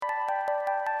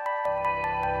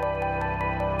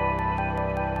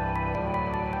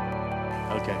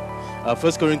1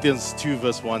 Corinthians 2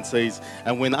 verse 1 says,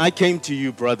 "And when I came to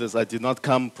you, brothers, I did not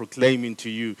come proclaiming to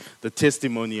you the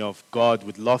testimony of God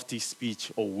with lofty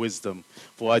speech or wisdom,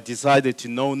 for I decided to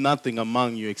know nothing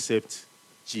among you except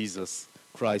Jesus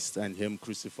Christ and him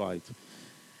crucified.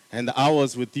 And I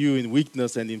was with you in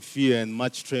weakness and in fear and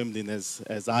much trembling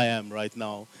as I am right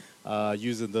now,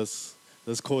 using this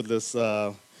cordless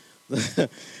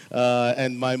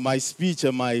and my speech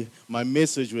and my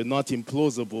message were not in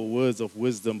plausible words of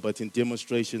wisdom, but in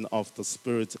demonstration of the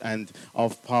Spirit and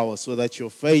of power, so that your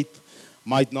faith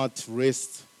might not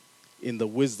rest in the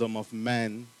wisdom of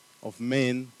men,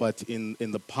 but in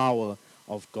the power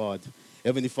of God."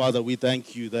 Heavenly Father, we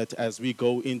thank you that as we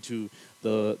go into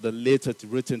the letter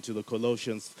written to the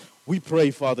Colossians, we pray,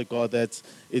 Father God, that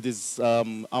it is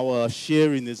our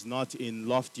sharing is not in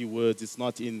lofty words, it's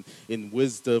not in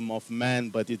wisdom of man,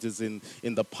 but it is in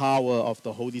the power of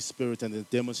the Holy Spirit and the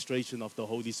demonstration of the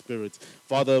Holy Spirit.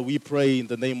 Father, we pray in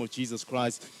the name of Jesus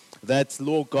Christ that,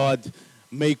 Lord God,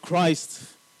 may Christ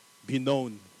be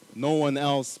known. No one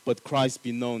else but Christ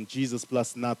be known. Jesus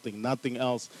plus nothing. Nothing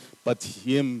else but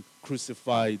him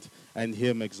crucified and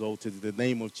him exalted. In the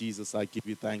name of Jesus, I give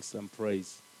you thanks and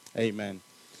praise. Amen.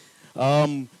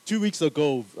 2 weeks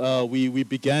ago, we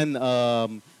began a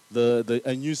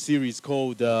new series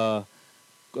called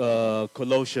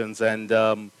Colossians. And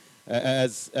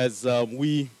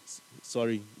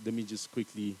sorry, let me just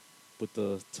quickly put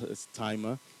the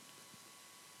timer.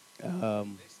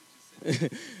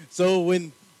 So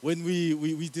when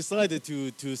we decided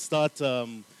to start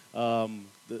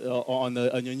on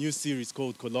a new series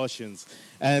called Colossians,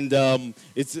 and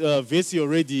it's Vesi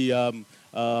already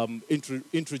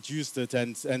introduced it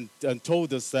and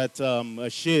told us that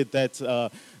shared that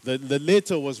the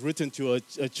letter was written to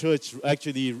a church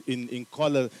actually in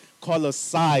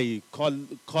Colossae.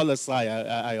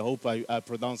 I hope I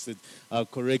pronounced it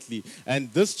correctly.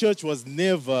 And this church was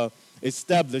never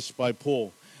established by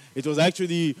Paul. It was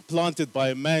actually planted by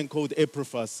a man called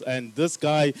Epaphras, and this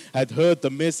guy had heard the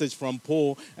message from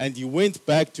Paul, and he went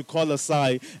back to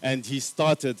Colossae and he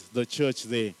started the church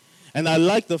there. And I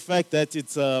like the fact that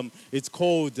it's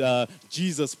called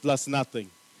Jesus plus nothing.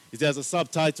 It has a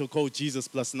subtitle called Jesus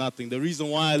plus nothing. The reason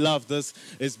why I love this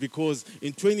is because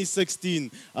in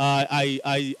 2016,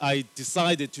 I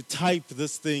decided to type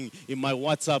this thing in my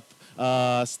WhatsApp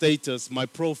status, my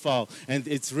profile, and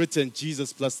it's written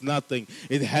Jesus plus nothing.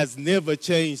 It has never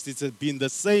changed. It's been the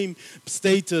same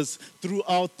status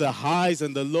throughout the highs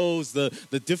and the lows, the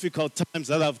difficult times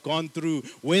that I've gone through.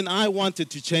 When I wanted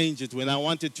to change it, when I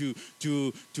wanted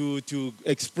to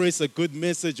express a good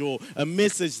message or a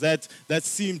message that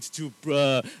seemed to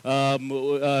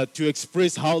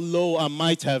express how low I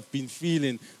might have been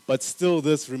feeling, but still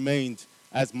this remained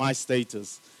as my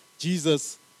status.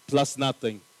 Jesus plus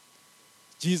nothing.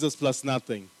 Jesus plus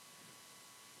nothing.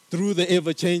 Through the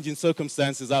ever-changing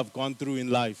circumstances I've gone through in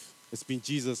life, it's been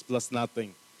Jesus plus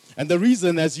nothing. And the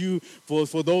reason,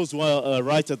 for those who are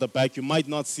right at the back, you might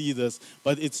not see this,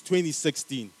 but it's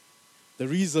 2016. The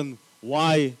reason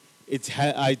why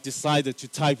I decided to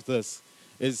type this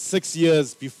is 6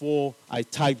 years before I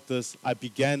typed this, I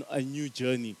began a new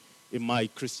journey in my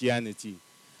Christianity.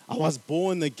 I was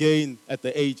born again at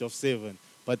the age of 7,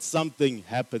 but something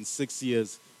happened 6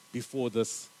 years before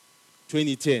this,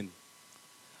 2010.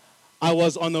 I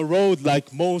was on a road like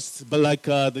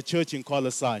the church in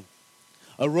Colossae.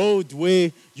 A road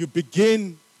where you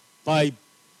begin by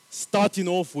starting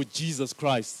off with Jesus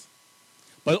Christ.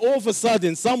 But all of a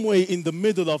sudden, somewhere in the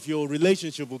middle of your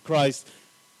relationship with Christ,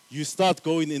 you start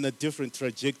going in a different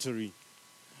trajectory.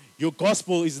 Your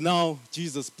gospel is now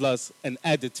Jesus plus an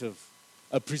additive,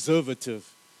 a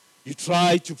preservative. You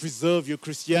try to preserve your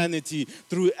Christianity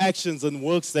through actions and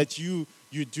works that you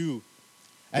do.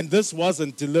 And this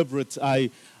wasn't deliberate.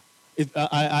 I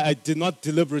did not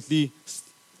deliberately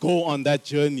go on that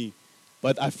journey,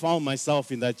 but I found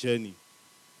myself in that journey,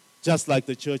 just like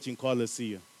the church in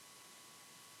Colossae.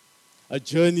 A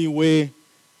journey where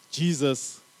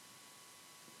Jesus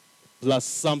plus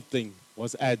something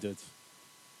was added.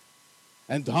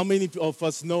 And how many of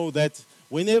us know that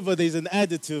whenever there's an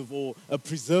additive or a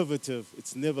preservative,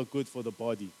 it's never good for the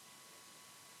body?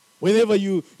 Whenever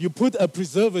you put a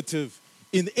preservative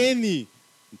in any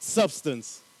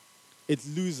substance, it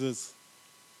loses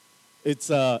its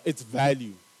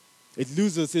value. It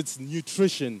loses its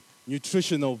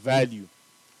nutritional value.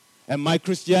 And my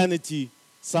Christianity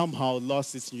somehow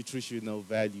lost its nutritional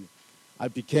value. I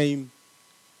became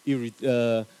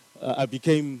a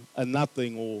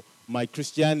nothing, or my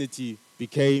Christianity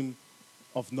became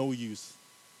of no use.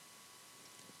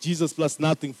 Jesus plus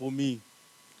nothing for me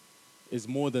is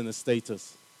more than a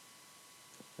status.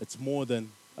 It's more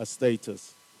than a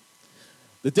status.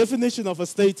 The definition of a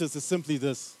status is simply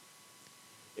this.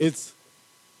 It's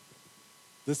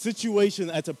the situation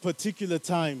at a particular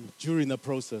time during a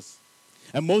process.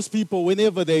 And most people,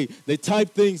 whenever they type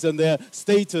things on their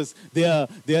status, they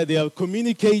are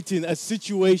communicating a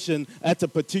situation at a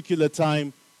particular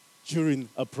time during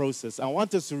a process. I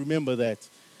want us to remember that.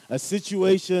 A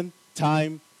situation,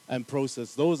 time, and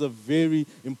process. Those are very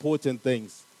important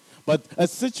things. But a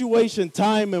situation,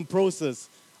 time, and process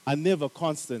are never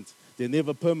constant. They're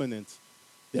never permanent.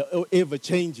 They're ever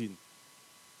changing.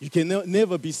 You can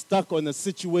never be stuck on a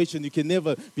situation. You can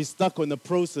never be stuck on a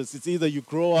process. It's either you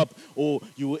grow up or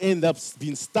you end up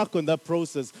being stuck on that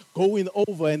process, going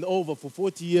over and over for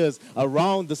 40 years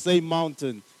around the same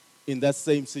mountain in that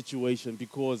same situation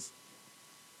because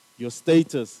your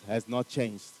status has not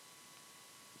changed.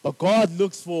 But God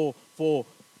looks for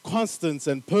constance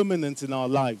and permanence in our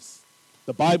lives.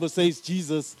 The Bible says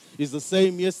Jesus is the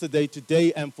same yesterday,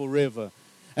 today, and forever.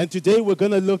 And today we're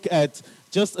going to look at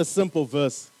just a simple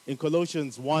verse in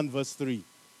Colossians 1 verse 3.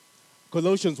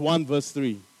 Colossians 1 verse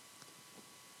 3.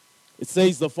 It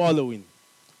says the following.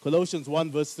 Colossians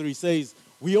 1 verse 3 says,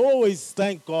 we always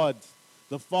thank God,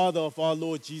 the Father of our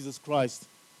Lord Jesus Christ,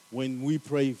 when we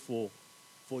pray for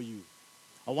you.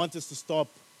 I want us to stop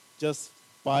just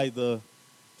by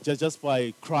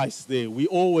Christ there. We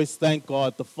always thank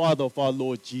God, the Father of our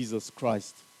Lord Jesus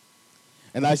Christ.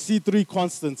 And I see three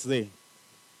constants there.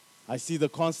 I see the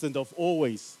constant of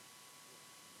always.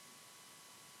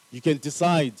 You can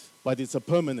decide, but it's a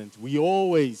permanent. We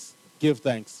always give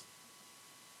thanks.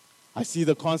 I see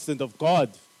the constant of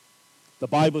God. The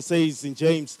Bible says in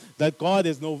James that God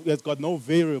has got no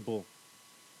variable.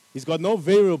 He's got no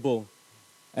variable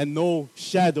and no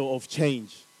shadow of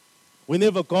change.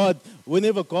 Whenever God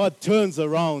turns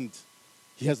around,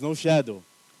 he has no shadow.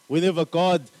 Whenever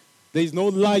there is no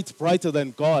light brighter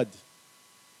than God.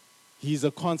 He's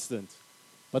a constant.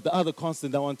 But the other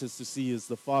constant I want us to see is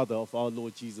the Father of our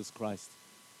Lord Jesus Christ.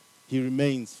 He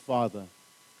remains Father.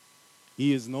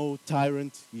 He is no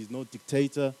tyrant. He is no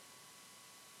dictator.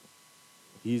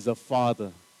 He is a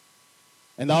Father.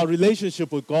 And our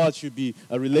relationship with God should be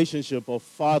a relationship of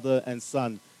Father and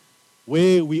Son,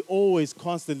 where we always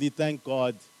constantly thank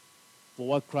God for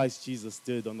what Christ Jesus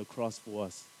did on the cross for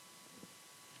us.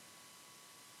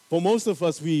 For most of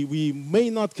us, we may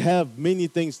not have many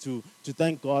things to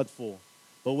thank God for.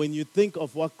 But when you think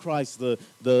of what Christ, the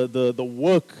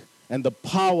work and the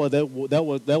power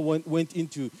that went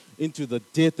into the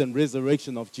death and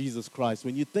resurrection of Jesus Christ,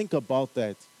 when you think about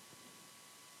that,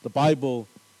 the Bible,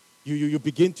 you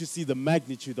begin to see the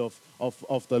magnitude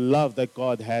of the love that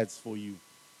God has for you.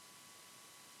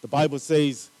 The Bible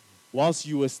says, whilst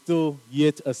you were still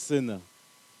yet a sinner,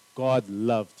 God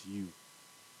loved you.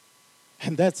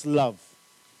 And that's love.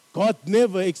 God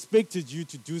never expected you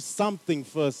to do something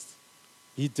first.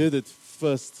 He did it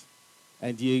first.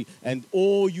 And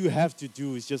all you have to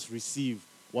do is just receive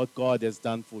what God has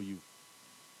done for you.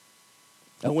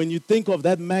 And when you think of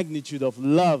that magnitude of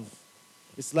love,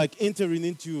 it's like entering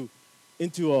into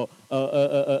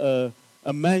a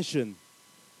mansion.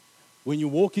 When you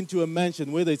walk into a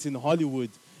mansion, whether it's in Hollywood,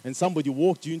 and somebody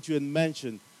walked you into a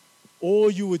mansion,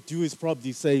 all you would do is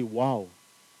probably say, wow,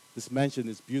 this mansion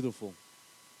is beautiful.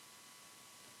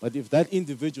 But if that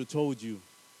individual told you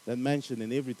that mansion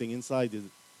and everything inside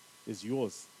is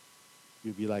yours,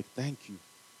 you'll be like, thank you.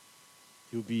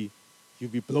 You'll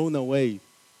be blown away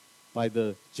by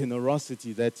the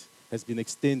generosity that has been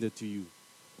extended to you.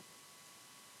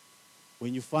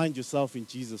 When you find yourself in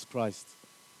Jesus Christ,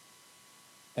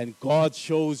 and God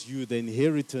shows you the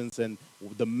inheritance and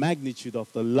the magnitude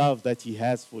of the love that he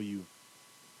has for you,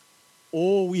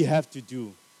 all we have to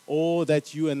do, all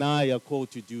that you and I are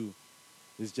called to do,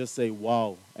 is just say,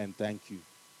 wow, and thank you.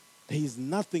 There is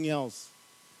nothing else.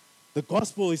 The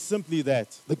gospel is simply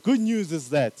that. The good news is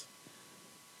that.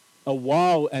 A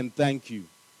wow and thank you.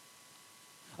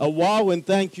 A wow and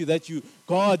thank you that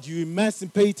God, you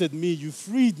emancipated me. You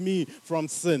freed me from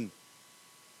sin.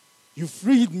 You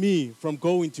freed me from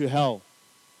going to hell.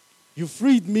 You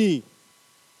freed me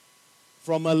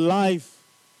from a life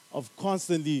of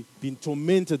constantly being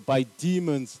tormented by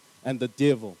demons and the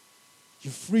devil. You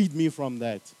freed me from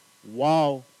that.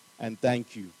 Wow and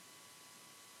thank you.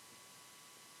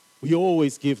 We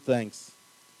always give thanks.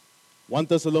 1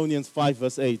 Thessalonians 5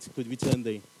 verse 8. Could we turn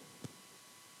there?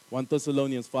 1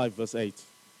 Thessalonians 5 verse 8.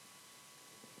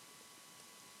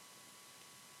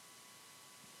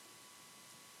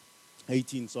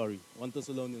 Sorry. 1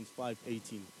 Thessalonians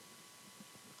 5:18.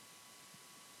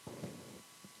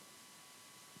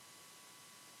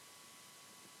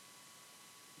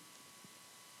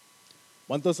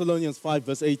 1 Thessalonians 5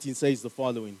 verse 18 says the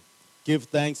following: Give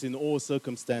thanks in all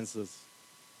circumstances,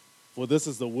 for this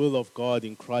is the will of God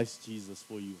in Christ Jesus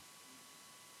for you.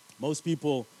 Most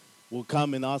people will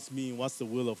come and ask me, what's the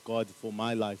will of God for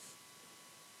my life?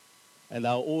 And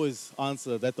I'll always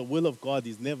answer that the will of God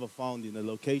is never found in a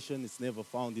location, it's never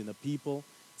found in a people,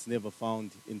 it's never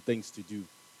found in things to do.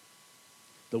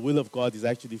 The will of God is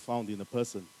actually found in a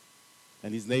person,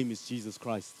 and his name is Jesus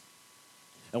Christ.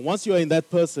 And once you are in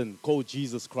that person called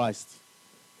Jesus Christ,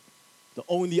 the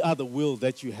only other will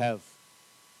that you have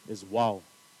is wow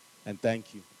and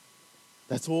thank you.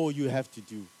 That's all you have to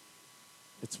do.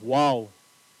 It's wow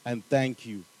and thank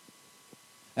you.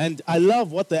 And I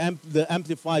love what the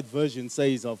Amplified Version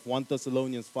says of 1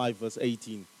 Thessalonians 5 verse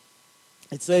 18.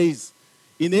 It says,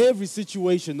 in every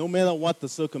situation, no matter what the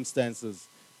circumstances,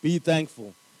 be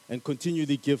thankful and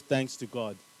continually give thanks to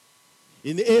God.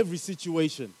 In every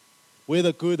situation,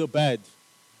 whether good or bad,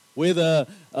 whether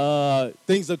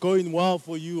things are going well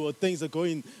for you or things are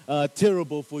going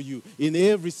terrible for you, in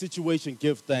every situation,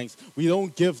 give thanks. We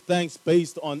don't give thanks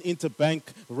based on interbank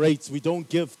rates. We don't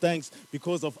give thanks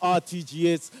because of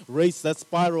RTGS rates that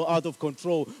spiral out of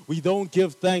control. We don't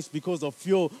give thanks because of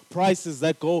fuel prices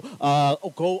that go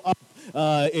up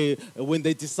when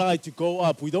they decide to go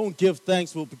up. We don't give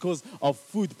thanks because of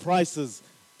food prices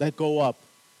that go up.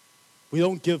 We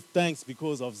don't give thanks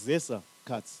because of ZESA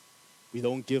cuts. We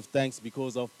don't give thanks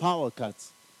because of power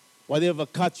cuts. Whatever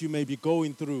cut you may be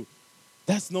going through,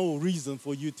 that's no reason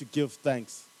for you to give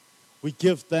thanks. We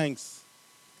give thanks,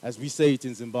 as we say it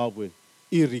in Zimbabwe,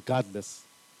 irregardless.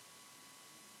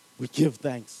 We give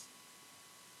thanks.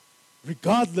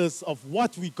 Regardless of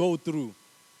what we go through,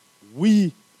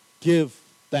 we give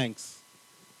thanks.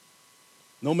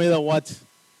 No matter what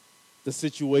the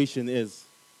situation is,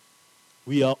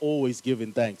 we are always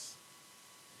giving thanks.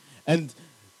 And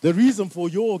the reason for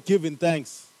your giving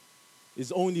thanks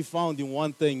is only found in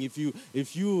one thing. If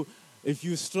your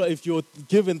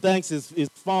giving thanks is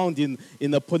found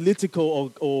in a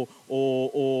political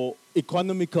or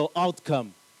economical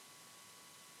outcome,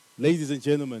 ladies and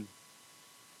gentlemen,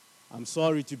 I'm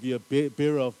sorry to be a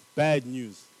bearer of bad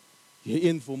news. You're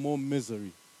in for more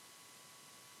misery.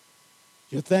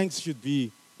 Your thanks should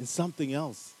be in something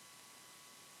else.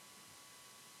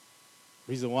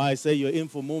 Reason why I say you're in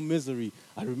for more misery.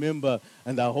 I remember,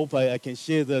 and I hope I can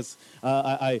share this.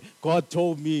 God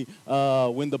told me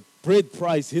when the bread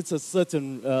price hits a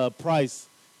certain price,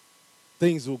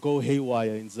 things will go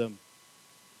haywire in Zim.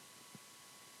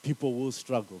 People will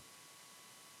struggle.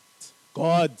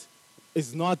 God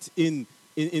is not in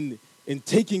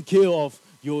taking care of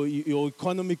your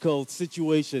economical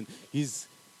situation. He's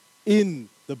in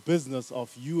the business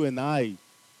of you and I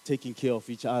taking care of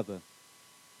each other.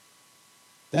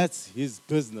 That's his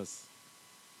business.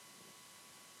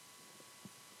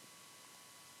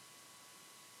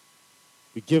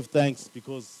 We give thanks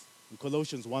because in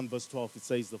Colossians 1 verse 12 it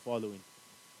says the following: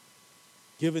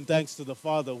 giving thanks to the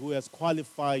Father who has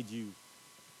qualified you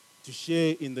to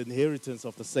share in the inheritance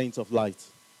of the saints of light.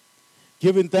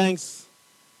 Giving thanks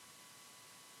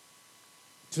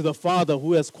to the Father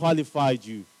who has qualified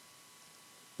you.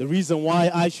 The reason why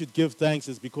I should give thanks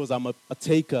is because I'm a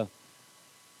taker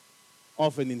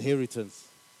of an inheritance.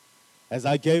 As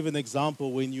I gave an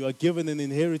example, when you are given an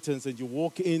inheritance and you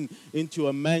walk into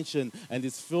a mansion and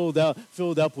it's filled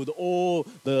up with all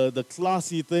the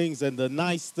classy things and the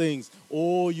nice things,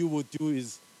 all you will do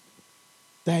is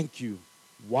thank you,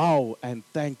 wow, and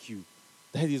thank you.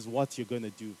 That is what you're going to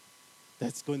do.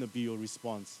 That's going to be your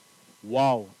response.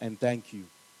 Wow and thank you.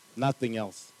 Nothing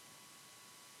else.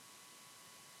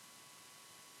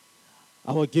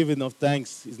 Our giving of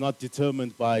thanks is not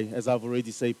determined by, as I've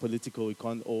already said, political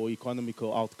or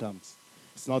economical outcomes.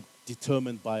 It's not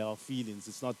determined by our feelings.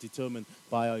 It's not determined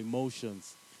by our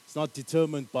emotions. It's not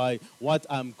determined by what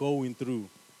I'm going through.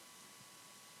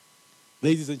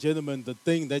 Ladies and gentlemen, the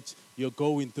thing that you're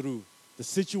going through, the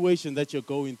situation that you're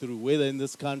going through, whether in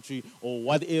this country or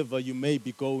whatever you may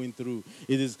be going through,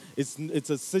 it's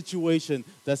a situation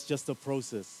that's just a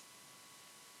process.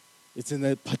 It's in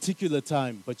a particular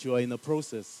time, but you are in a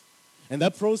process. And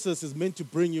that process is meant to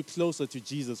bring you closer to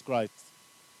Jesus Christ.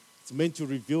 It's meant to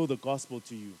reveal the gospel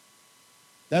to you.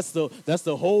 That's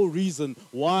the whole reason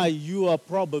why you are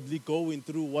probably going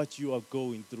through what you are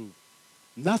going through.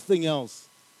 Nothing else,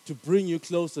 to bring you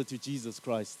closer to Jesus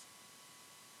Christ.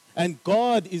 And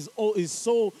God is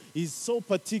so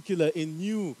particular in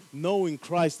you knowing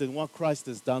Christ and what Christ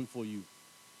has done for you,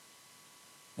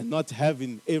 and not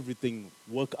having everything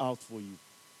work out for you.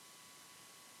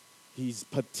 He's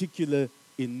particular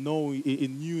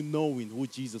in you knowing who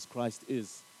Jesus Christ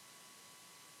is.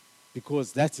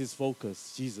 because that's his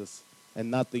focus, Jesus,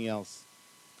 and nothing else.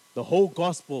 The whole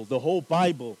gospel, the whole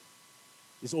Bible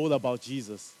is all about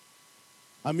Jesus.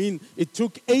 I mean, it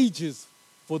took ages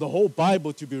for the whole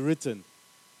Bible to be written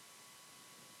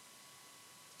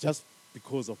just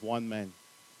because of one man.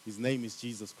 His name is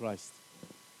Jesus Christ.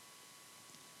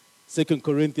 2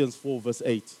 Corinthians 4, verse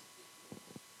 8.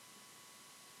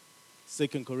 2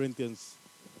 Corinthians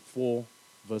 4,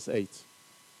 verse 8. It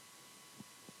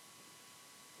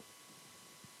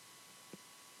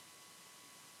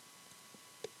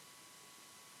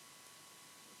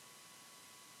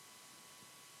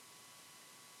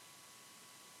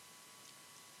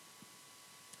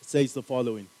says the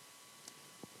following.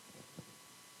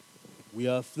 We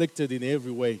are afflicted in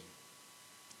every way,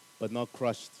 but not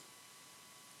crushed.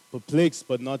 Perplexed,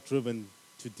 but not driven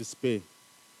to despair.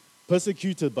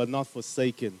 Persecuted, but not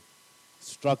forsaken.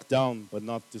 Struck down, but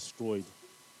not destroyed.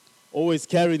 Always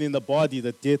carrying in the body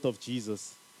the death of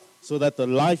Jesus, so that the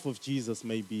life of Jesus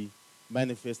may be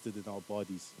manifested in our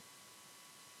bodies.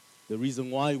 The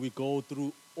reason why we go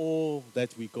through all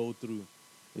that we go through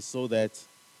is so that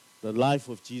the life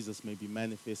of Jesus may be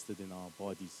manifested in our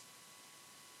bodies.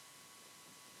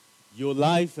 Your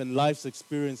life and life's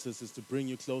experiences is to bring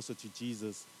you closer to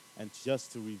Jesus and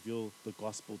just to reveal the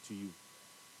gospel to you,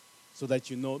 so that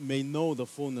you may know the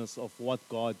fullness of what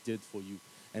God did for you,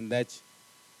 and that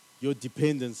your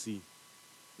dependency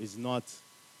is not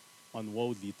on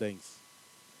worldly things.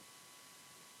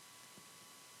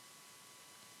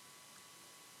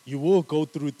 You will go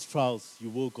through trials. You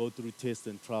will go through tests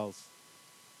and trials.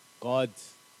 God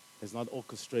has not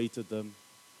orchestrated them.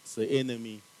 It's the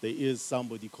enemy. There is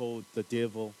somebody called the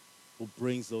devil who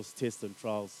brings those tests and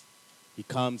trials. He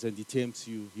comes and he tempts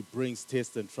you. He brings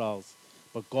tests and trials.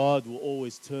 But God will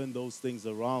always turn those things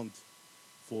around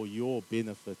for your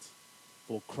benefit,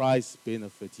 for Christ's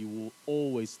benefit. He will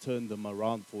always turn them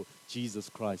around for Jesus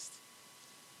Christ.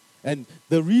 And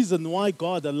the reason why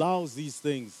God allows these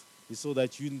things is so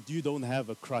that you don't have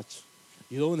a crutch.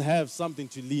 You don't have something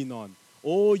to lean on.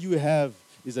 All you have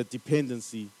is a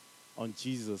dependency on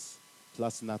Jesus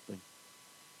plus nothing.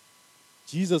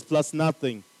 Jesus plus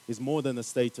nothing is more than a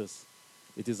status.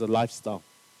 It is a lifestyle.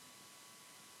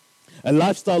 A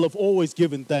lifestyle of always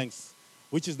giving thanks,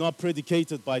 which is not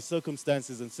predicated by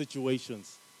circumstances and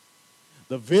situations.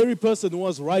 The very person who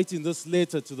was writing this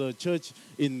letter to the church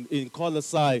in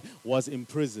Colossae was in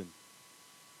prison.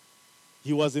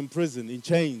 He was in prison, in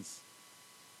chains,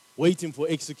 waiting for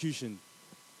execution,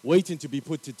 waiting to be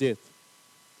put to death.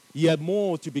 He had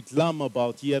more to be glum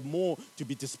about. He had more to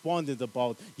be despondent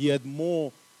about. He had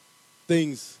more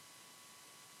things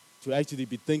to actually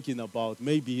be thinking about,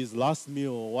 maybe his last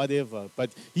meal or whatever.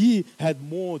 But he had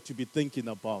more to be thinking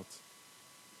about.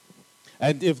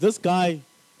 And if this guy,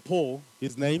 Paul,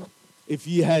 his name, if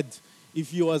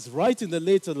he was writing the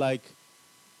letter like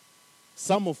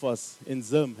some of us in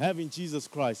Zim, having Jesus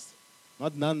Christ,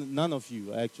 none of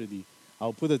you actually,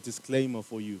 I'll put a disclaimer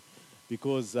for you.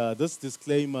 Because this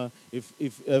disclaimer, if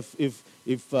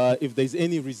there's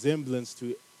any resemblance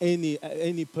to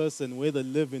any person, whether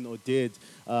living or dead,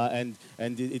 and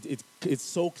it's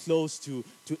so close to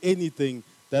anything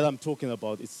that I'm talking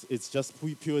about, it's just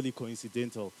purely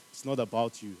coincidental. It's not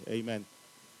about you. Amen.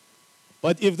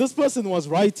 But if this person was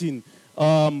writing,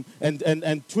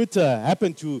 and Twitter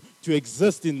happened to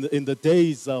exist in the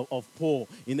days of Paul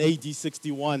in AD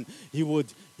 61, he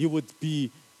would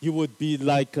be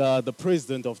like the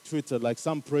president of Twitter, like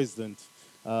some president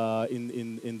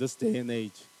in this day and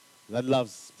age that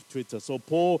loves Twitter. So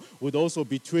Paul would also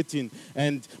be tweeting,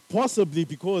 and possibly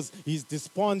because he's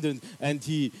despondent and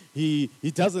he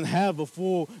doesn't have a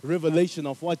full revelation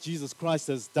of what Jesus Christ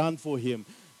has done for him,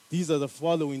 these are the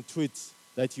following tweets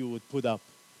that you would put up.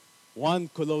 1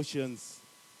 Colossians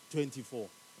 24,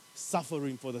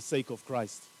 suffering for the sake of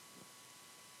Christ.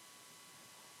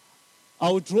 I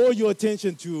will draw your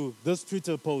attention to this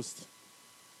Twitter post.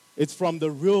 It's from the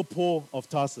real Paul of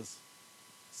Tarsus.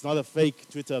 It's not a fake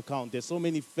Twitter account. There's so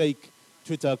many fake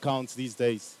Twitter accounts these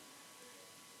days.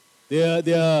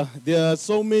 There are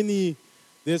so many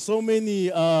fake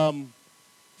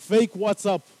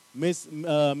WhatsApp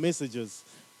messages,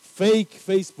 fake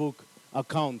Facebook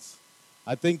accounts.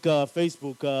 I think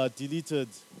Facebook deleted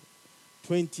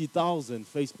 20,000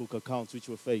 Facebook accounts which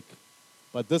were fake.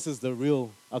 But this is the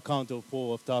real account of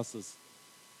Paul of Tarsus.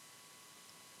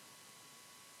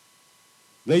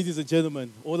 Ladies and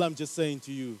gentlemen, all I'm just saying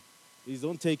to you is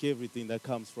don't take everything that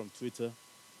comes from Twitter.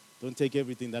 Don't take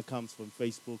everything that comes from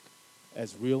Facebook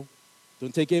as real.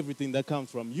 Don't take everything that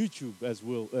comes from YouTube as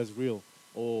real,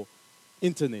 or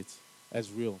internet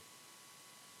as real.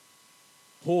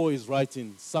 Paul is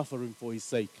writing, suffering for his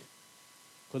sake.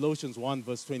 Colossians 1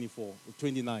 verse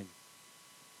 29.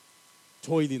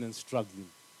 Toiling and struggling.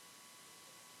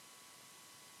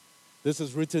 This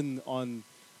is written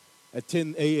at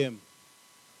 10 a.m.,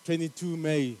 22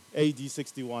 May AD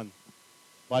 61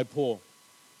 by Paul.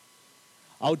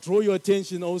 I'll draw your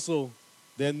attention also,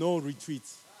 there are no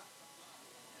retweets.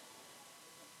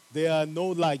 There are no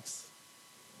likes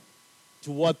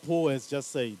to what Paul has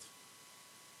just said.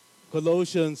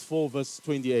 Colossians 4 verse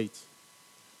 28.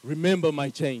 Remember my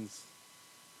chains.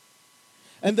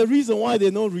 And the reason why there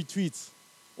are no retweets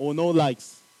or no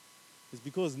likes is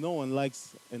because no one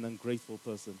likes an ungrateful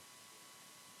person.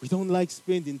 We don't like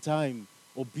spending time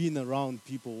or being around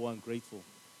people who are ungrateful.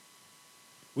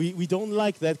 We don't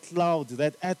like that cloud,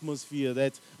 that atmosphere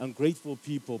that ungrateful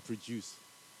people produce.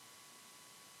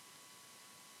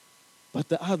 But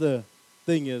the other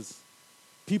thing is,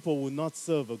 people will not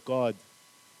serve a God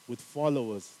with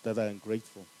followers that are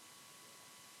ungrateful.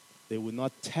 They will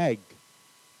not tag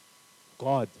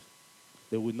God.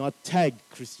 They will not tag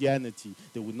Christianity.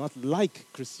 They will not like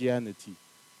Christianity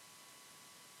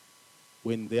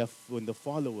when the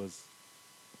followers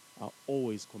are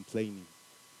always complaining.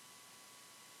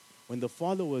 When the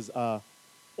followers are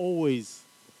always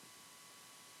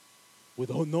with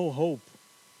no hope,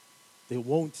 they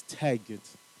won't tag it,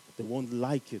 they won't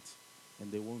like it,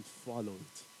 and they won't follow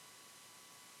it.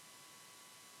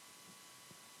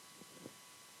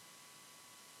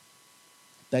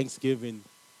 Thanksgiving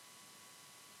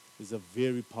is a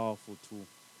very powerful tool.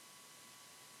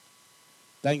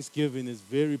 Thanksgiving is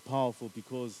very powerful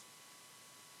because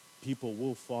people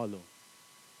will follow.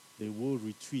 They will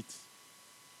retweet.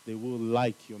 They will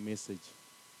like your message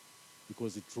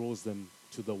because it draws them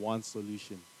to the one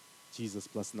solution, Jesus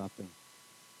plus nothing.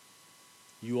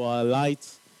 You are a light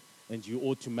and you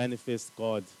ought to manifest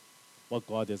God, what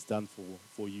God has done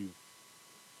for you.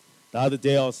 The other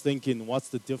day I was thinking, what's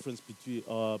the difference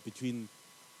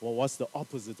what's the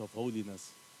opposite of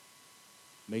holiness?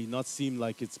 May not seem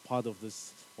like it's part of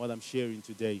this, what I'm sharing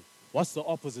today. What's the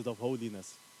opposite of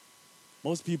holiness?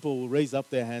 Most people will raise up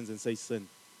their hands and say sin.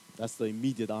 That's the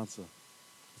immediate answer.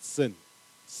 It's sin.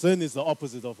 Sin is the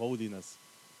opposite of holiness.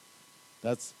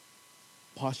 That's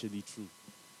partially true.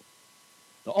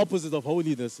 The opposite of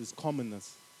holiness is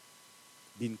commonness,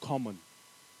 being common.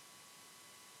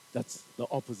 That's the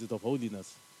opposite of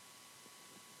holiness.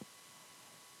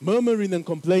 Murmuring and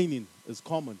complaining is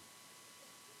common.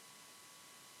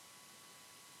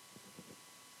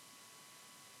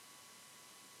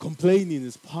 Complaining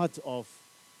is part of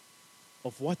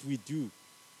what we do.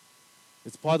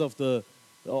 It's part of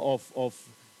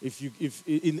if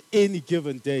in any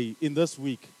given day in this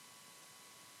week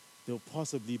there'll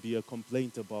possibly be a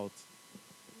complaint about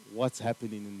what's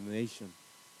happening in the nation.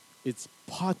 It's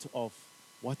part of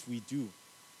what we do.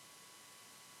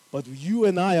 But you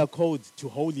and I are called to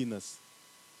holiness,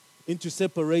 into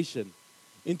separation,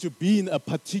 into being a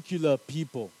particular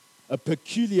people, a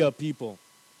peculiar people.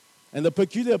 And a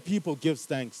peculiar people gives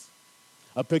thanks.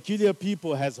 A peculiar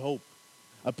people has hope.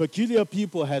 A peculiar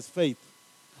people has faith.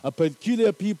 A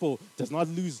peculiar people does not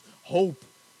lose hope.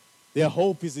 Their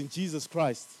hope is in Jesus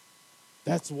Christ.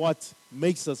 That's what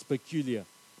makes us peculiar.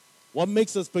 What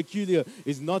makes us peculiar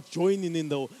is not joining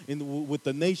with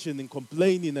the nation in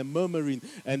complaining and murmuring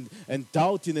and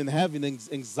doubting and having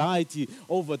anxiety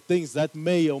over things that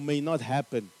may or may not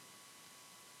happen.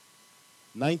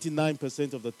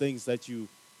 99% of the things that you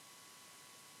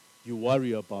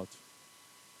worry about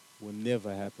will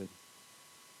never happen.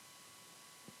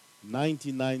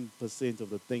 99% of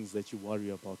the things that you worry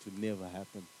about will never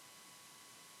happen.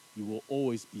 You will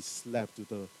always be slapped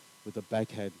with a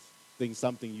backhand,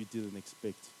 something you didn't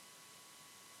expect.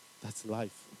 That's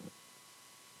life.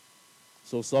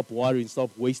 So stop worrying,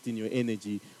 stop wasting your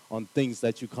energy on things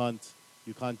that you can't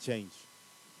change.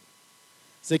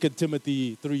 2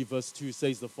 Timothy 3 verse 2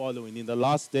 says the following: in the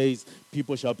last days,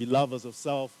 people shall be lovers of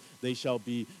self, they shall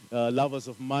be lovers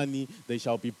of money, they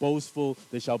shall be boastful,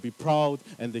 they shall be proud,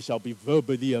 and they shall be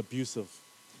verbally abusive.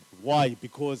 Why?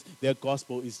 Because their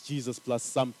gospel is Jesus plus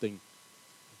something.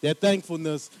 Their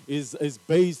thankfulness is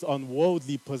based on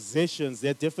worldly possessions.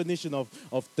 Their definition of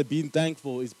being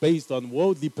thankful is based on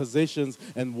worldly possessions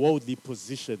and worldly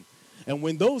position. And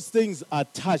when those things are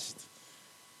touched,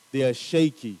 they are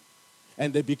shaky.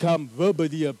 And they become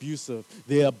verbally abusive.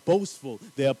 They are boastful.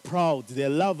 They are proud. They are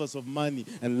lovers of money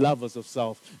and lovers of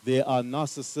self. They are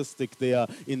narcissistic. They are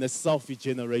in a selfish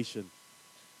generation.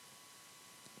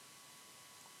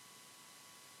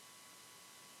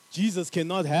 Jesus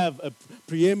cannot have a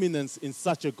preeminence in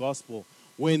such a gospel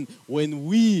when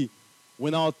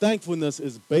our thankfulness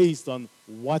is based on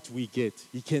what we get.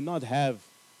 He cannot have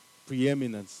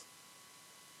preeminence.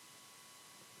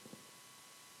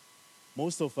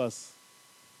 most of us,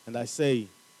 and I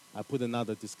put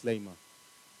another disclaimer.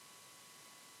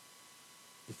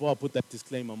 Before I put that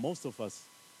disclaimer, most of us,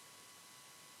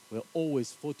 we're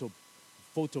always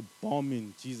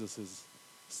photobombing Jesus'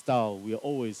 style. We are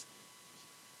always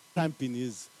cramping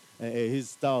his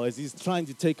style. As he's trying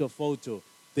to take a photo,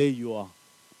 there you are.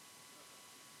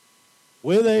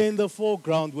 Whether in the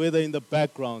foreground, whether in the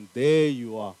background, there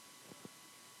you are.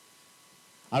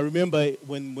 I remember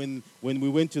when we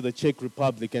went to the Czech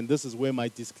Republic, and this is where my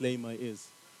disclaimer is.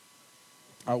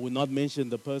 I will not mention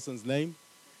the person's name.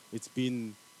 It's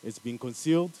been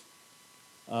concealed.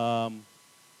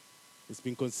 It's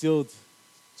been concealed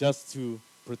just to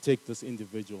protect this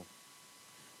individual.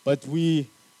 But we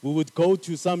would go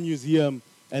to some museum,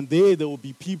 and there would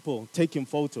be people taking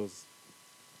photos.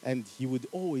 And he would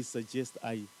always suggest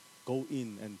I go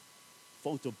in and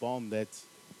photobomb that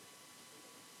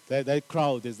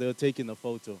crowd as they're taking a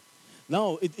photo.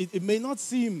 Now, it may not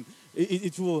seem,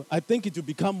 I think it will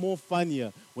become more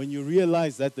funnier when you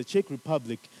realize that the Czech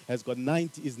Republic is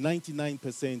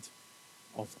 99%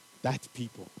 of that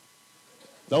people.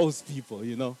 Those people,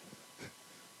 you know.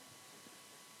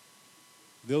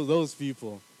 Those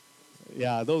people.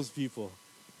 Yeah, those people.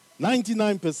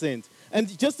 99%.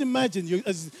 And just imagine,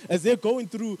 as they're going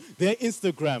through their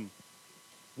Instagram,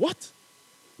 what?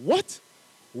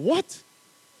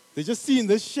 They're just seeing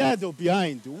the shadow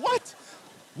behind.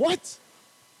 What?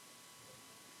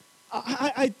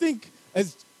 I think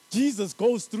as God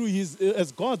goes through his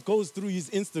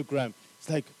Instagram, it's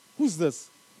like, who's this?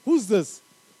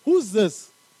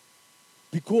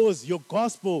 Because your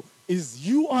gospel is,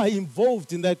 you are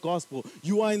involved in that gospel.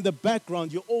 You are in the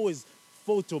background. You're always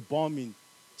photobombing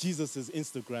Jesus'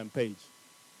 Instagram page.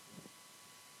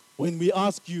 When we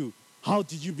ask you, how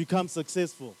did you become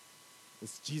successful?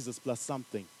 It's Jesus plus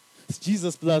something. It's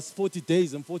Jesus plus 40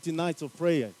 days and 40 nights of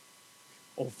prayer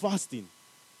or fasting.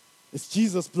 It's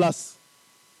Jesus plus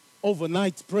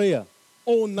overnight prayer,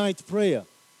 all night prayer.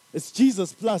 It's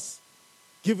Jesus plus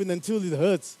giving until it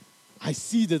hurts. I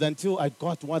seeded until I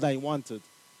got what I wanted.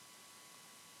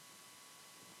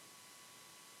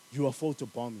 You are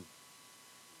photobombing.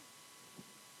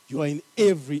 You are in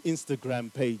every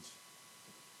Instagram page.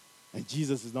 And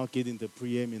Jesus is not getting the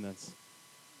preeminence.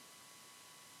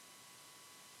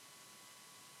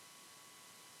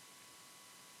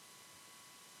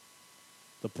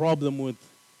 The problem with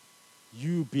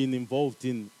you being involved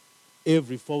in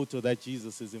every photo that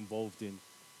Jesus is involved in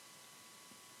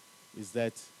is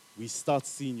that we start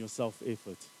seeing your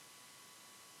self-effort.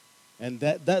 And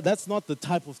that's not the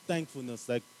type of thankfulness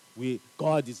that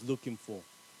God is looking for.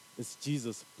 It's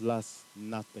Jesus plus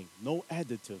nothing. No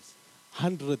additives.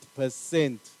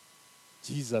 100%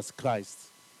 Jesus Christ.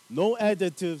 No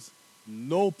additives,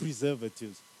 no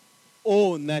preservatives.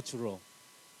 All natural.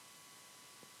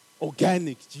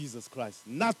 Organic Jesus Christ.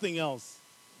 Nothing else.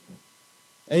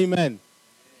 Amen.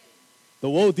 The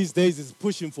world these days is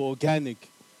pushing for organic.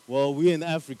 Well, we're in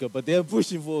Africa, but they're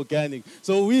pushing for organic.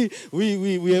 So we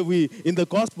in the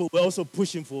gospel, we're also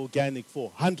pushing for organic,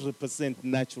 for 100%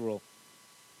 natural.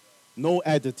 No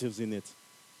additives in it.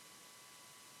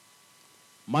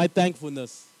 My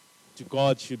thankfulness to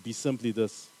God should be simply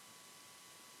this.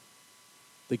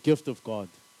 The gift of God,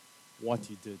 what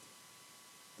he did.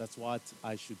 That's what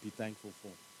I should be thankful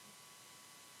for.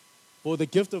 For the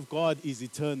gift of God is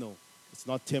eternal. It's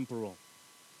not temporal.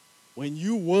 When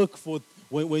you work for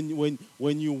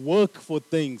when you work for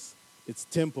things, it's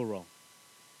temporal.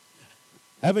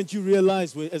 Haven't you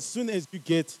realized as soon as you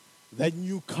get that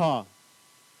new car,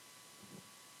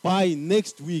 by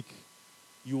next week,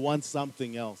 you want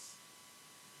something else?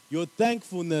 Your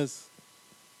thankfulness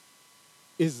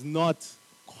is not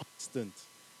constant.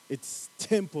 It's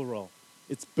temporal.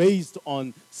 It's based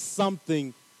on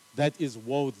something that is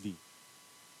worldly.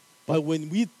 But when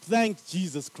we thank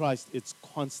Jesus Christ, it's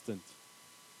constant.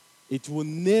 It will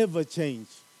never change.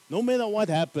 No matter what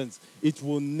happens, it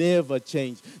will never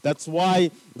change. That's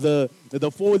why the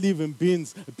four living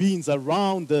beings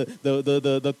around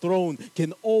the throne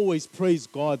can always praise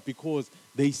God, because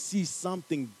they see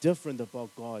something different about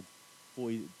God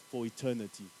for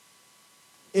eternity.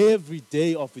 Every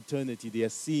day of eternity, they are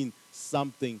seeing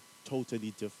something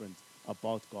totally different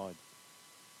about God.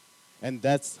 And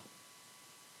that's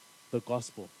the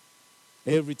gospel.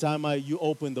 Every time you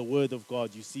open the Word of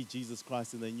God, you see Jesus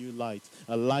Christ in a new light,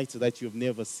 a light that you've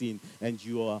never seen, and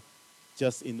you are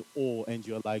just in awe, and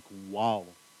you're like, wow,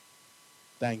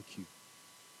 thank you.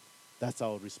 That's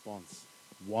our response.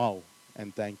 Wow,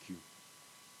 and thank you.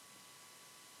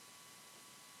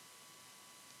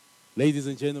 Ladies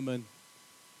and gentlemen,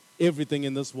 everything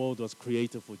in this world was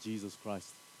created for Jesus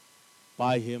Christ.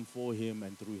 by Him, for Him,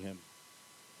 and through Him.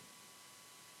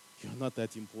 You're not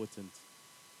that important.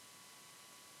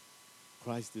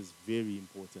 Christ is very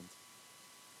important.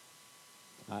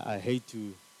 I hate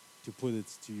to put it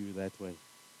to you that way.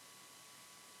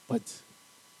 But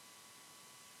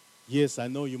yes, I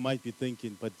know you might be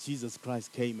thinking, but Jesus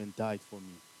Christ came and died for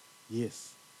me.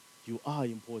 Yes, you are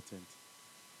important.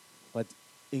 But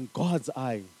in God's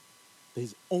eye,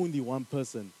 there's only one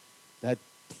person that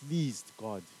pleased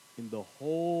God in the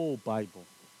whole Bible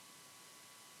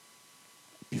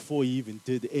before He even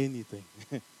did anything.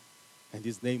 And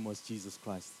His name was Jesus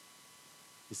Christ.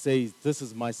 He says, "This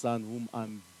is my Son whom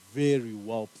I'm very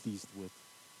well pleased with."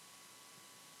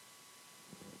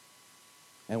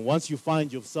 And once you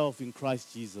find yourself in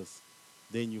Christ Jesus,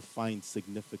 then you find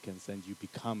significance and you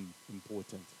become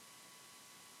important.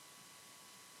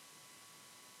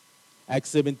 Acts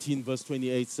 17 verse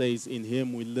 28 says, "In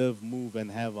Him we live, move, and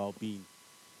have our being."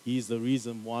 He is the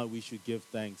reason why we should give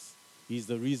thanks. He's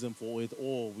the reason for it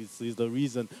all. He's the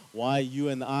reason why you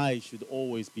and I should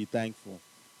always be thankful.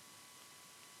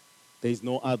 There's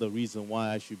no other reason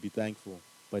why I should be thankful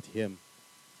but Him.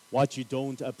 What you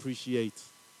don't appreciate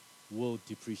will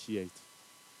depreciate.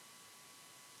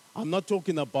 I'm not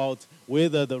talking about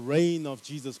whether the reign of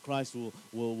Jesus Christ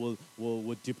will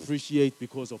depreciate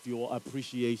because of your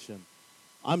appreciation.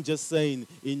 I'm just saying,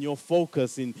 in your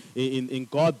focus, in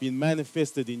God being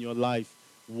manifested in your life,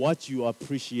 what you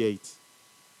appreciate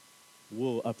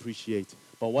will appreciate.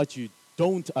 But what you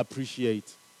don't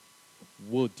appreciate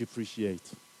will depreciate.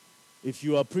 If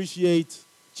you appreciate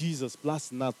Jesus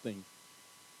plus nothing,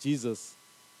 Jesus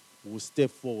will step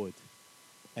forward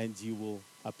and He will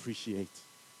appreciate.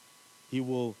 He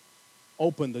will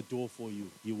open the door for you.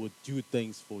 He will do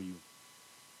things for you.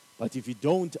 But if you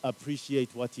don't appreciate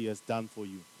what He has done for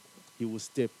you, He will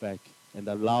step back and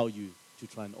allow you to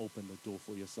try and open the door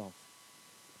for yourself.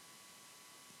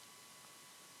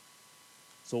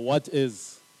 So what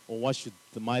should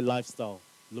my lifestyle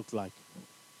look like?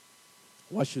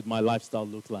 What should my lifestyle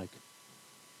look like?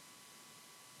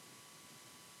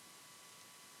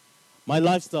 My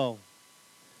lifestyle,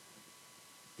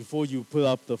 before you put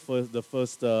up the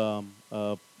first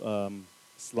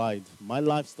slide, my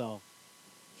lifestyle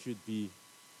should be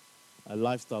a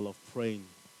lifestyle of praying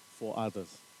for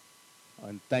others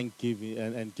and thanksgiving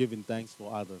and giving thanks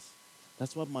for others.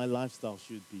 That's what my lifestyle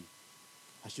should be.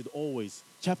 I should always,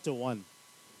 chapter 1,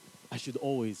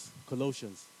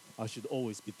 Colossians, I should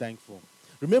always be thankful.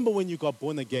 Remember when you got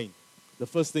born again, the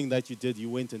first thing that you did, you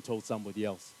went and told somebody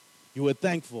else. You were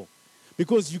thankful.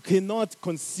 Because you cannot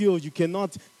conceal, you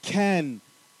cannot can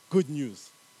good news.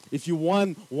 If you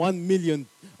won $1 million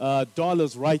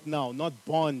right now, not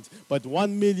bond, but $1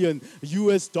 million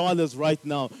US right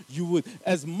now, you would,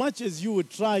 as much as you would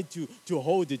try to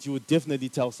hold it, you would definitely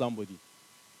tell somebody.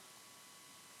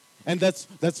 And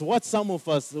that's what some of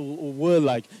us were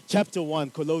like. Chapter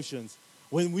 1, Colossians,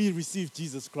 when we received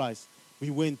Jesus Christ, we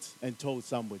went and told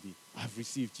somebody, "I've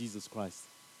received Jesus Christ."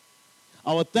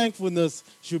 Our thankfulness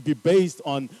should be based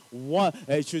on what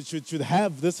should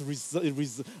have this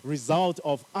result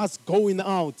of us going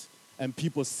out and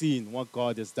people seeing what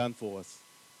God has done for us.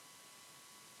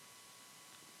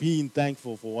 Being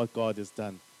thankful for what God has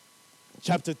done.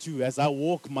 Chapter 2, as I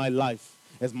walk my life,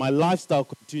 as my lifestyle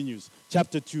continues.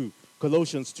 Chapter 2,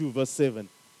 Colossians 2, verse 7.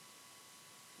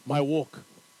 My walk,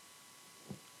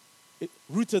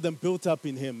 rooted and built up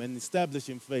in Him and established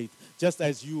in faith, just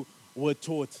as you were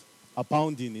taught,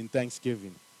 abounding in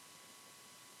thanksgiving.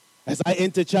 As I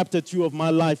enter chapter 2 of my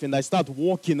life and I start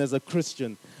walking as a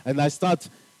Christian and I start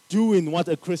doing what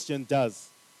a Christian does,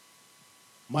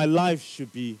 my life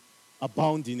should be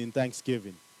abounding in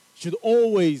thanksgiving. Should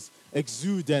always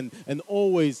exude and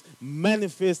always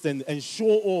manifest and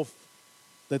show off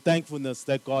the thankfulness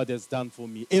that God has done for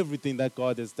me, everything that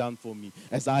God has done for me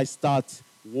as I start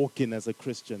walking as a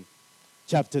Christian.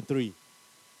 Chapter 3,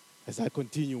 as I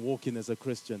continue walking as a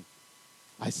Christian,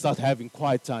 I start having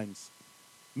quiet times,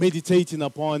 meditating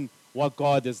upon what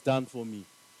God has done for me.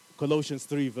 Colossians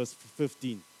 3, verse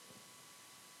 15.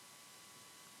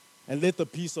 And let the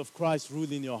peace of Christ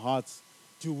rule in your hearts,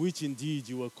 to which indeed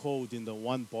you were called in the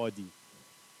one body.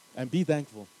 And be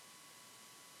thankful.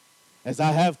 As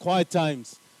I have quiet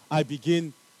times, I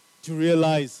begin to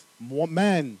realize,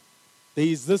 man, there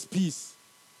is this peace.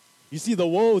 You see, the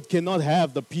world cannot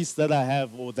have the peace that I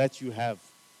have or that you have.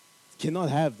 It cannot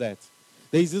have that.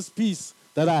 There is this peace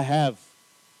that I have.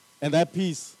 And that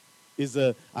peace is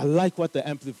I like what the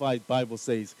Amplified Bible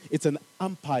says. It's an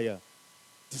umpire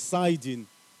deciding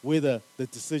whether the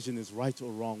decision is right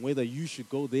or wrong, whether you should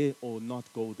go there or not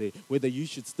go there, whether you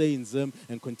should stay in Zim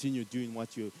and continue doing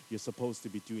what you're supposed to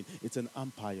be doing. It's an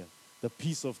umpire. The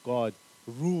peace of God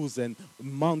rules and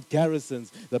mount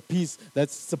garrisons. The peace that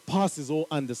surpasses all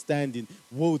understanding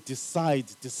will decide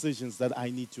decisions that I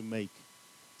need to make.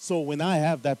 So when I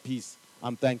have that peace,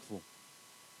 I'm thankful.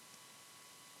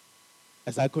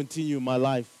 As I continue my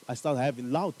life, I start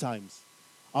having loud times.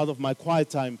 Out of my quiet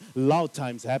time, loud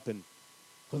times happen.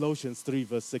 Colossians 3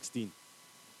 verse 16.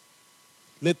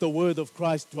 Let the word of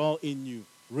Christ dwell in you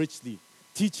richly,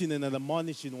 teaching and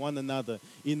admonishing one another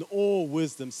in all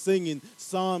wisdom, singing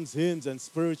psalms, hymns, and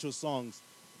spiritual songs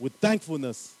with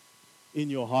thankfulness in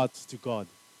your hearts to God.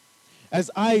 As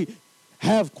I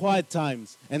have quiet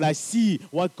times and I see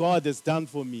what God has done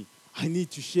for me, I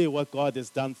need to share what God has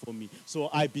done for me. So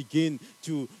I begin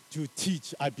to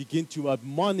teach. I begin to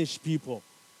admonish people.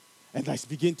 And I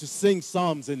begin to sing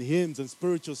psalms and hymns and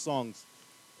spiritual songs,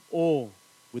 all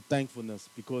with thankfulness,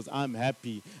 because I'm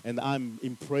happy and I'm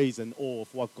in praise and awe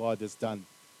of what God has done.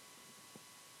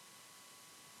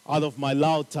 Out of my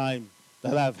loud time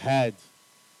that I've had,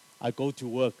 I go to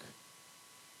work,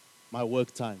 my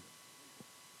work time.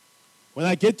 When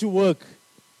I get to work,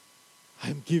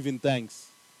 I'm giving thanks.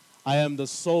 I am the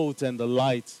salt and the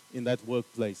light in that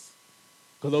workplace.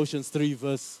 Colossians 3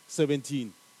 verse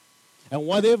 17. And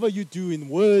whatever you do in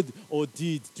word or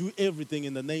deed, do everything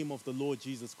in the name of the Lord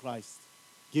Jesus Christ,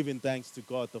 giving thanks to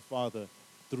God the Father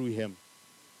through him.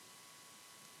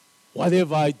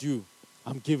 Whatever I do,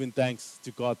 I'm giving thanks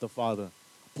to God the Father.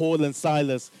 Paul and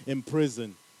Silas in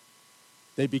prison,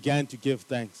 they began to give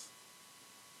thanks.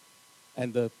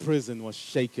 And the prison was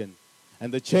shaken.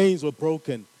 And the chains were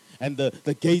broken. And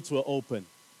the gates were open.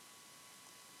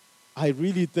 I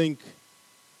really think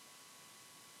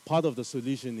part of the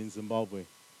solution in Zimbabwe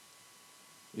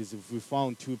is if we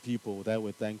found two people that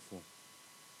were thankful.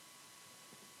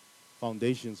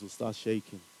 Foundations will start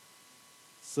shaking.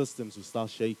 Systems will start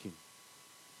shaking.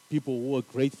 People who are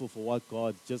grateful for what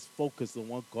God, just focused on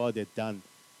what God had done.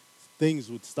 Things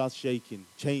would start shaking.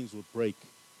 Chains would break.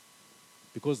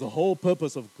 Because the whole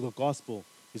purpose of the gospel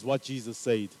is what Jesus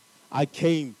said. I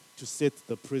came to set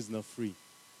the prisoner free.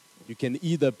 You can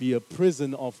either be a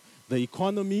prisoner of the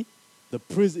economy, a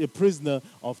prisoner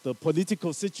of the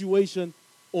political situation,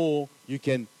 or you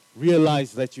can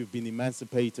realize that you've been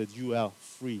emancipated. You are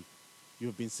free.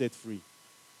 You've been set free.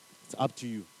 It's up to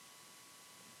you.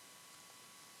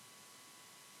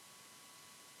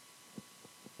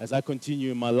 As I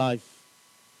continue in my life,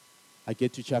 I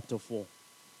get to chapter 4.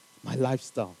 My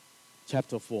lifestyle,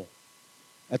 chapter 4.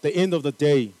 At the end of the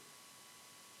day,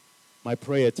 my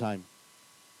prayer time.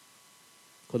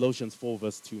 Colossians 4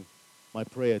 verse 2. My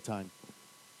prayer time.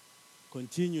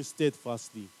 Continue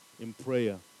steadfastly in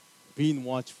prayer, being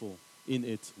watchful in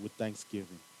it with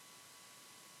thanksgiving.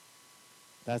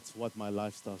 That's what my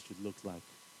lifestyle should look like.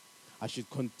 I should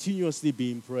continuously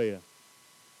be in prayer.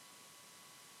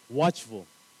 Watchful.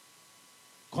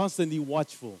 Constantly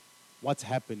watchful. What's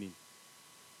happening?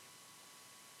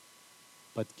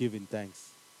 But giving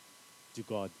thanks to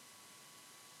God.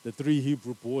 The 3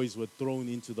 Hebrew boys were thrown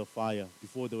into the fire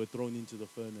before they were thrown into the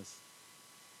furnace.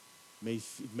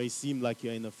 It may seem like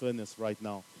you're in a furnace right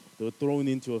now. They were thrown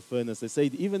into a furnace. They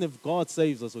said, even if God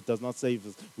saves us or does not save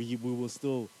us, we will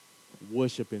still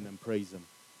worship him and praise him.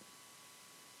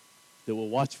 They were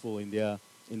watchful in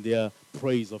their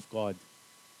praise of God.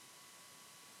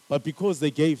 But because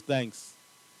they gave thanks,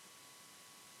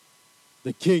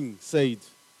 the king said,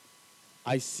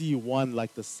 I see one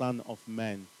like the Son of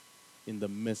Man in the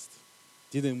midst.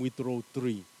 Didn't we throw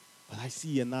 3? But I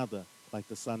see another like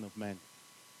the Son of Man.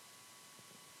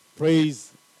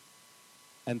 Praise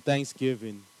and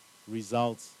thanksgiving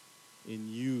results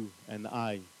in you and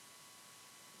I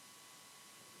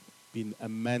being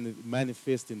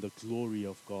manifesting the glory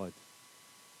of God.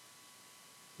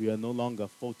 We are no longer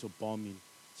photobombing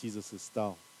Jesus'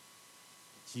 style.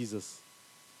 Jesus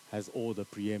has all the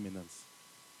preeminence.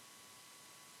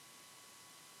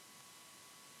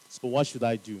 So what should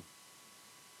I do?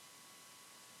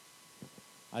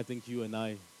 I think you and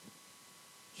I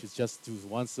should just do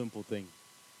one simple thing.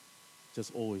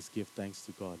 Just always give thanks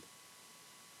to God.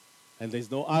 And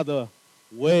there's no other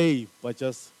way but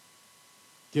just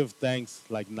give thanks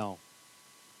like now.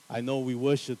 I know we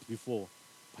worshiped before,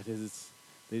 but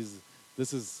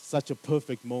this is such a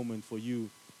perfect moment for you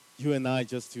and I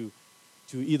just to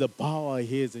either bow our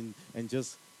heads and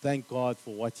just thank God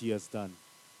for what he has done.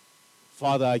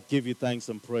 Father, I give you thanks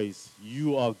and praise.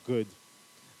 You are good.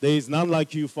 There is none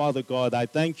like you, Father God. I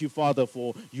thank you, Father,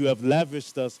 for you have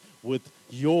lavished us with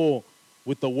your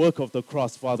with the work of the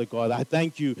cross, Father God. I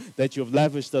thank you that you have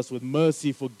lavished us with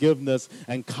mercy, forgiveness,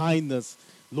 and kindness.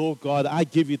 Lord God, I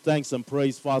give you thanks and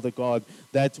praise, Father God,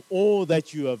 that all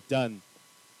that you have done,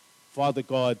 Father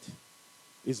God,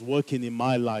 is working in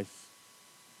my life.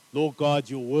 Lord God,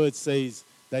 your word says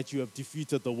that you have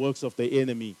defeated the works of the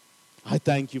enemy. I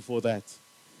thank you for that.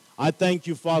 I thank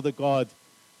you, Father God,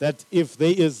 that if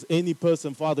there is any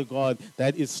person, Father God,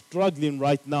 that is struggling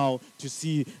right now to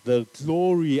see the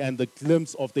glory and the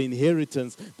glimpse of the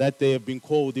inheritance that they have been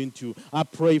called into, I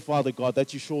pray, Father God,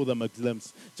 that you show them a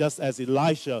glimpse. Just as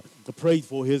Elisha prayed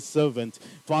for his servant,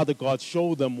 Father God,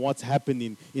 show them what's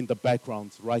happening in the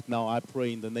background right now. I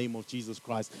pray in the name of Jesus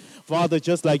Christ. Father,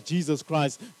 just like Jesus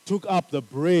Christ took up the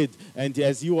bread, and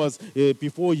as he was,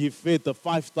 before he fed the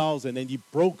 5,000, and he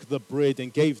broke the bread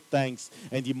and gave thanks,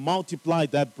 and he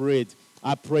multiplied that bread.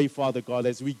 I pray, Father God,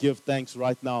 as we give thanks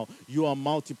right now, you are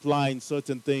multiplying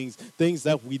certain things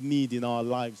that we need in our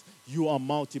lives. You are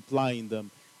multiplying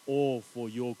them all for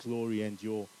your glory and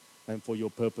for your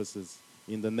purposes.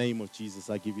 In the name of Jesus,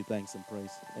 I give you thanks and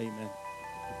praise. Amen.